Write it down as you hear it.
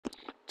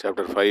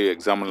Chapter 5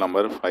 example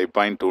number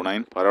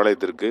 5.29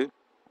 பரவளையத்திற்கு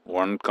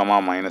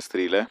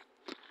 1,-3ல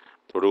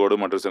தொடுகோடு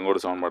மற்றும் செங்கோடு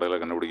சமன்பாடுகளை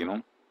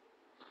கண்டுபிடிக்கணும்.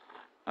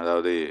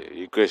 அதாவது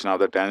equation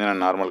of the டேஞ்சன்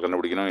and normal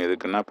கண்டுபிடிக்கணும்.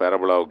 எதுக்குன்னா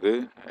பேரபோலாவுக்கு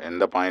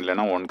எந்த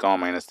பாயிண்ட்லனா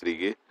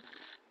 1,-3க்கு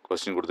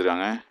கொஸ்டின்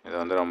கொடுத்துருக்காங்க. இதை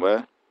வந்து ரொம்ப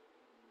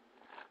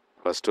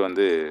ஃபஸ்ட்டு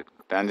வந்து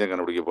டேஞ்சன்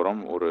கண்டுபிடிக்க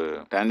போகிறோம். ஒரு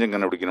டேஞ்சன்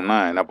கண்டுபிடிக்கணும்னா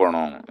என்ன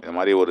பண்ணணும், இது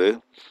மாதிரி ஒரு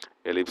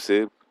எலிப்ஸு,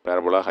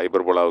 பேரபோலா,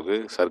 ஹைப்பர்போலாவுக்கு,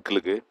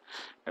 சர்க்கிளுக்கு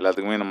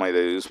எல்லாத்துக்குமே நம்ம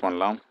இதை யூஸ்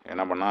பண்ணலாம்.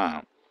 என்ன பண்ணால்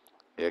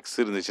எக்ஸ்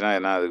இருந்துச்சுன்னா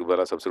என்ன, அதுக்கு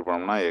பதிலாக சப்ஸ்டிட்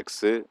பண்ணோம்னா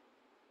எக்ஸு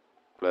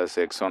ப்ளஸ்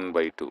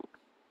x1/2.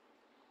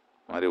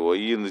 மாதிரி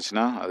ஒய்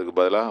இருந்துச்சுன்னா அதுக்கு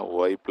பதிலாக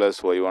Y plus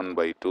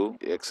y1/2.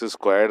 X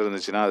squared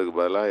இருந்துச்சுன்னா அதுக்கு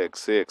பதிலாக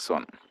எக்ஸு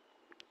x1.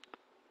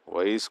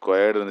 ஒய்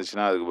ஸ்கொயர்டு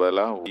இருந்துச்சுன்னா அதுக்கு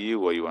பதிலாக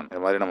y1.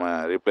 இது மாதிரி நம்ம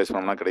ரீப்ளேஸ்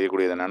பண்ணோம்னா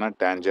கிடைக்கக்கூடியது என்னென்னா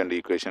டேஞ்சன்ட்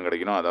ஈக்குவேஷன்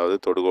கிடைக்கணும். அதாவது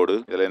தொடுகோடு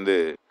இதுலேருந்து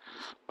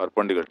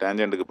பர்பண்டிகுலர்,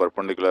 டேஞ்சன்ட்டுக்கு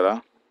பர்பண்டிகுலராக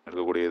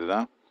இருக்கக்கூடியது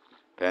தான்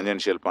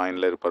டேஞ்சன்ஷியல்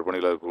பாயிண்டில்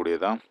பர்பண்டிகுலர்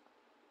இருக்கக்கூடியது தான்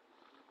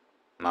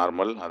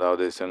நார்மல்,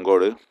 அதாவது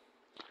செங்கோடு.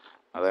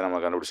 அதை நம்ம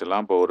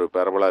கண்டுபிடிச்சிடலாம். இப்போ ஒரு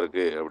பேரபோலா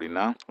இருக்குது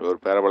அப்படின்னா, ஒரு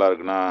பேரபோலா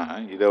இருக்குன்னா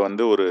இதை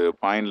வந்து ஒரு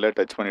பாயிண்டில்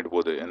டச் பண்ணிட்டு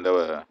போகுது. எந்த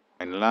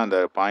பாயிண்ட்லாம் அந்த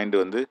பாயிண்ட்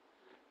வந்து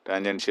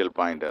டேஞ்சன்ஷியல்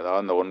பாயிண்ட்,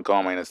 அதாவது அந்த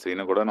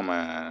 1,-3ன்னு கூட நம்ம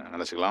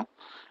நினச்சிக்கலாம்.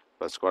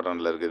 ஃபர்ஸ்ட்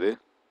குவாட்ரண்ட்டில் இருக்குது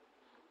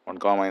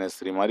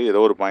 1,-3 மாதிரி ஏதோ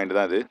ஒரு பாயிண்ட்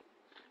தான் இது.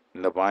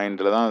 இந்த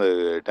பாயிண்டில் தான் அது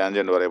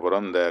டேஞ்சன்ட் வரைய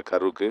போகிறோம் இந்த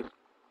கர்வுக்கு.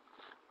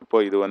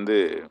 இப்போது இது வந்து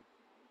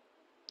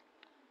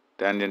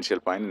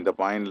டேஞ்சன்ஷியல் பாயிண்ட். இந்த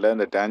பாயிண்டில்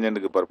இந்த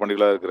டேஞ்சன்ட்டுக்கு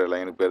பர்பண்டிகுலராக இருக்கிற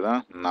லைனுக்கு பேர்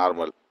தான்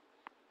நார்மல்,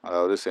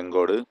 அதாவது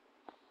செங்கோடு.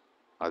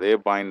 அதே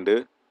பாயிண்ட்டு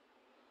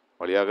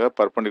வழியாக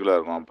பர்பண்டிகுலர்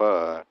இருக்கும். அப்போ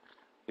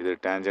இது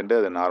டேஞ்சன்ட்டு,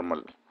 அது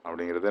நார்மல்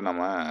அப்படிங்கிறத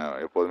நம்ம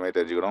எப்போதுமே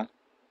தெரிஞ்சுக்கணும்.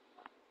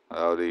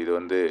 அதாவது இது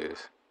வந்து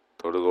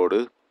தொடுகோடு,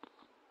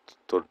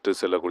 தொட்டு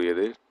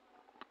செல்லக்கூடியது.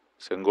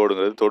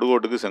 செங்கோடுங்கிறது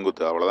தொடுகோட்டுக்கு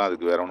செங்குத்து, அவ்வளோதான்.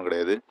 அதுக்கு வேறு ஒன்றும்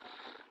கிடையாது.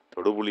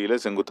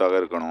 தொடுபுள்ளியில்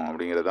செங்குத்தாக இருக்கணும்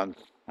அப்படிங்கிறது தான்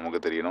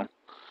நமக்கு தெரியணும்.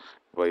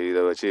 இப்போ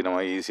இதை வச்சு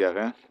நம்ம ஈஸியாக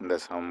இந்த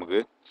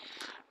சம்முக்கு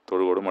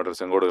தொடுகோடு மற்றும்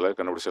செங்கோடுகளை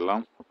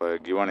கண்டுபிடிச்சிடலாம். இப்போ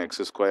கிவன்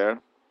x²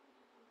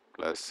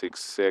 +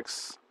 6x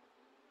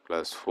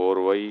 +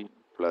 4y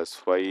 +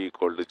 5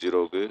 =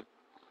 0க்கு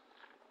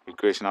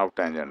equation of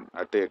tangent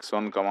at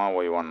x1,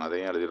 y1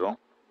 அதையும் எழுதிடுறோம்.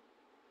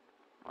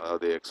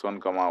 அதாவது x1,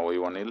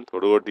 y1இல்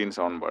தொடுகோட்டின்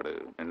சமன்பாடு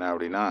என்ன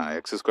அப்படின்னா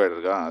x²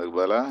 இருக்கா, அதுக்கு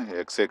பதிலாக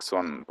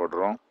x(x1)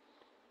 போட்டுறோம்.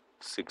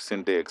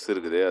 6 × x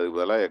இருக்குது, அதுக்கு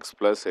பதிலாக x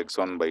 +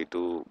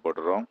 x1/2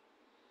 போட்டுறோம்.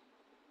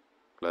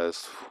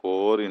 ப்ளஸ்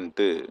 4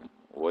 ×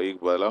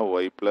 yக்கு பதிலாக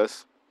y +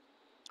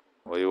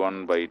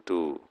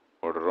 y1/2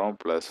 போட்டுறோம்.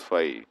 ப்ளஸ்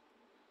 5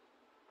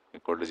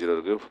 = 0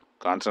 இருக்குது.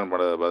 கான்ஸ்டன்ட்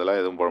போட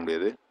பதிலாக எதுவும் போட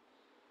முடியாது,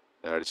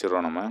 இதை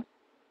அடிச்சிடுறோம் நம்ம.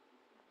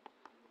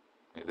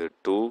 இது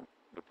 2.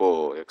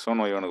 இப்போது x1,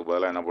 y1க்கு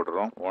பதிலாக என்ன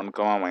போட்டுறோம்,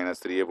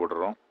 1,-3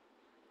 போட்டுறோம்.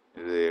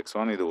 இது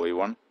x1, இது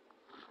y1.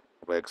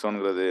 இப்போ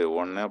x1ங்கிறது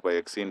 1, அப்போ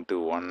x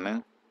 × 1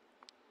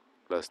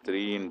 plus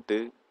 3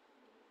 ×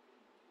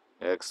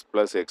 x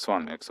 +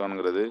 x1.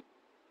 x1ங்கிறது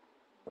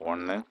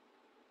 1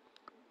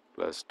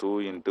 plus 2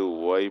 ×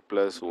 y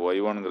 +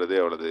 y1ங்கிறது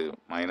எவ்வளவு,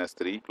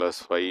 -3 ப்ளஸ்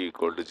 5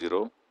 =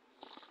 0.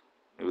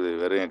 இது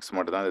வெறும் x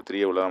மட்டும் தான். இந்த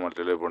 3 உள்ள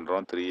மல்டிப்ளை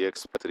பண்ணுறோம். 3x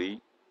 + 3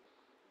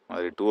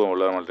 மாதிரி 2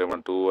 உள்ள மல்டிப்ளை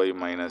பண்ண 2y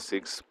 -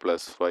 6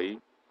 ப்ளஸ் 5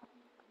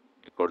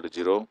 =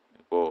 0.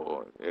 இப்போது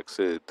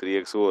எக்ஸு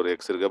 3x ஒரு x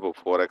இருக்குது, அப்போ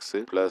 4x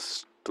ப்ளஸ்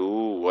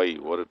 2y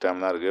ஒரு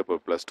டேர்ம் தான் இருக்குது, இப்போ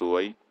ப்ளஸ்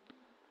 2y.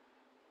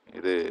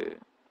 இது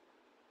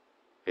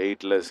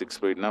 8ல்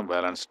 6 போயிட்டுனா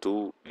பேலன்ஸ் 2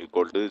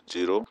 =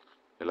 0.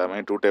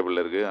 எல்லாமே 2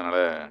 டேபிளில் இருக்குது,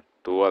 அதனால்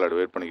 2ஆல்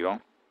டிவைட்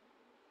பண்ணிக்கிறோம்.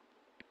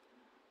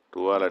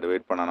 2ஆல்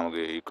டிவைட் பண்ணால்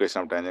நமக்கு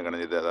ஈக்குவேஷன் ஆஃப் டேஞ்சன்ட்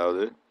கிடைச்சது.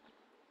 அதாவது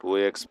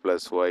 2x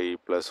 + y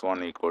 +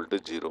 1 =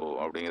 0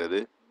 அப்படிங்கிறது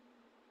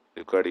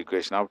ரிக்வயர்டு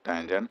ஈக்குவேஷன் ஆஃப்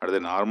டேஞ்சன்ட். அடுத்து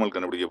நார்மல்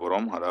கண்டுபிடிக்க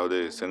போகிறோம். அதாவது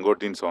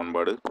செங்கோட்டின்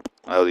சமன்பாடு.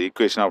 அதாவது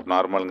ஈக்குவேஷன் ஆஃப்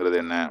நார்மல்ங்கிறது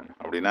என்ன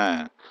அப்படின்னா,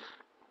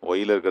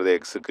 ஒயில் இருக்கிறத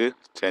எக்ஸுக்கு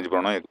சேஞ்ச்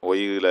பண்ணோம்.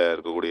 ஒயில்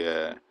இருக்கக்கூடிய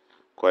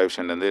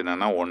கோஎஃபிஷியன்ட் வந்து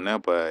என்னென்னா 1,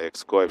 அப்போ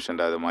எக்ஸ்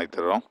கோஎஃபிஷியன்ட் அதை மாற்றி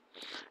தர்றோம்.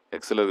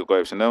 எக்ஸில் இருக்க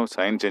கோஎஃபிஷியன்ட்டை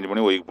சைன் சேஞ்ச்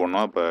பண்ணி ஒய்க்கு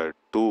போடணும். இப்போ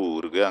 2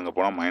 இருக்குது, அங்கே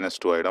போனால்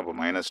 -2 ஆகிடும். அப்போ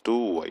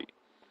 -2y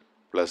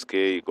ப்ளஸ் k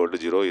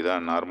 = 0.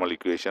 இதுதான் நார்மல்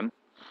ஈக்குவேஷன்.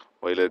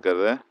 ஒயில்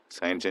இருக்கிறத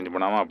சைன் சேஞ்ச்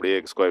பண்ணாமல் அப்படியே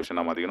எக்ஸ்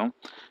கோஎஃபிஷியன்ட்டாக மாற்றிக்கணும்.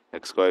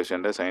 எக்ஸ்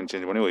கோஎஃபிஷியன்ட்டை சைன்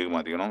சேஞ்ச் பண்ணி ஒய்க்கு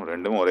மாற்றிக்கணும்.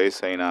 ரெண்டும் ஒரே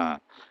சைனாக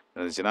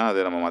இருந்துச்சுன்னா அதை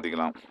நம்ம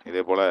மாற்றிக்கலாம்.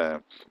 இதே போல்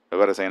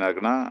வெவ்வேறு சைனாக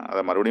இருக்குன்னா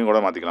அதை மறுபடியும் கூட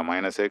மாற்றிக்கலாம்.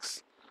 -x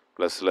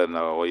ப்ளஸில்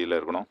இருந்தால் ஒயில்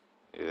இருக்கணும்.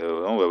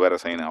 இதுவும் வெவ்வேறு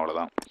சைன்,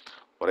 அவ்வளோதான்.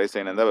 ஒரே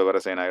சைன் இருந்தால்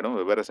வெவ்வேறு சைன் ஆகிடும்,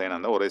 வெவ்வேறு சைனாக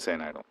இருந்தால் ஒரே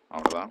சைன் ஆகிடும்,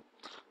 அவ்வளோதான்.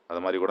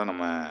 அது மாதிரி கூட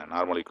நம்ம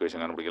நார்மல்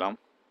ஈக்குவேஷன் கண்டுபிடிக்கலாம்.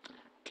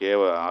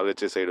 கேவை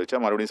RHS சைடு வச்சா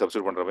மறுபடியும்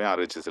சப்ஸ்டியூட் பண்ணுறப்ப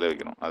RHSல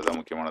வைக்கணும், அதுதான்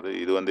முக்கியமானது.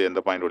 இது வந்து எந்த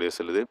பாயிண்ட் வழியாக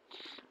செல்லுது,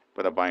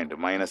 இப்போ இந்த பாயிண்ட்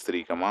 -3,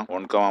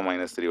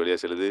 1,-3 வழியாக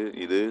செல்லுது.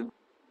 இது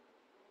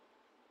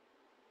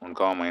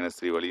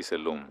 1,-3 வழி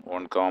செல்லும்.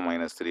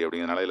 1,-3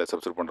 அப்படிங்கிறதுனால இதில்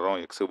சப்ஸ்டியூட் பண்ணுறோம்.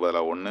 எக்ஸுக்கு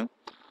பதிலாக 1,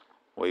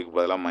 ஒய்க்கு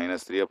பதிலாக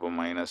 -3, அப்போ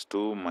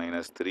 -2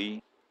 -3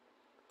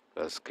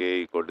 ப்ளஸ் k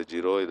 =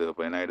 0. இது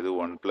இப்போ என்ன ஆகிடுது,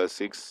 1 +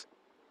 6,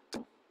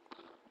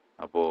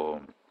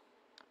 அப்போது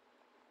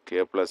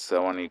k +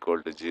 7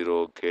 = 0,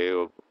 k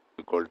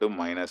 =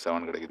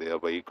 -7 கிடைக்குது.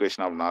 அப்போ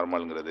ஈக்குவேஷன் ஆஃப்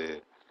நார்மல்ங்கிறது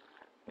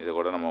இதை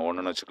கூட நம்ம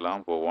 1ன்னு வச்சுக்கலாம்.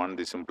 இப்போ 1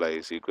 this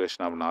implies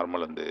equation of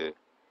normal வந்து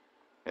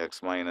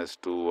எக்ஸ் மைனஸ்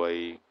 2y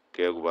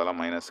கேவுக்கு பதிலாக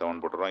 -7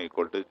 போட்டுறோம்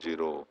ஈக்குவல் டு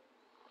 0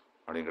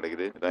 அப்படின்னு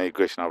கிடைக்குது. இதான்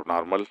ஈக்குவேஷன் ஆஃப்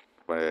நார்மல்.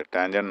 இப்போ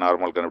டேஞ்சன்ட்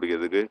நார்மல்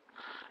கண்டுபிடிக்கிறதுக்கு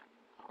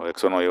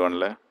x1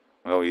 y1ல்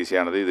மிகவும்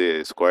ஈஸியானது. இது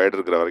ஸ்கொயர்டு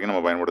இருக்கிற வரைக்கும்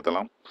நம்ம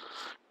பயன்படுத்தலாம்.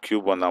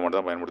 க்யூப் வந்தால் மட்டும்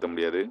தான் பயன்படுத்த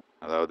முடியாது.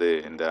 அதாவது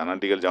இந்த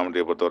அனாலிட்டிக்கல்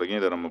ஜாமெட்ரியை பொறுத்த வரைக்கும்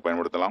இதை நம்ம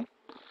பயன்படுத்தலாம்.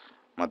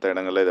 மற்ற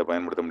இடங்களில் இதை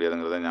பயன்படுத்த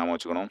முடியாதுங்கிறத ஞாபகம்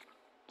வச்சுக்கணும்.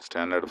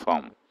 ஸ்டாண்டர்ட்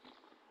ஃபார்ம்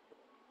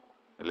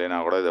இல்லைன்னா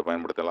கூட இதை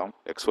பயன்படுத்தலாம்.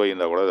 xy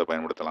இருந்தால் கூட இதை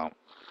பயன்படுத்தலாம்.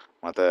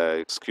 மற்ற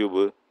எக்ஸ்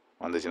கியூபு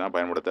வந்துச்சுன்னா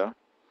பயன்படுத்த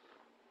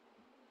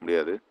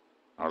முடியாது.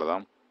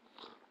 அவ்வளோதான்.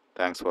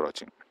 தேங்க்ஸ் ஃபார்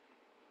வாட்சிங்.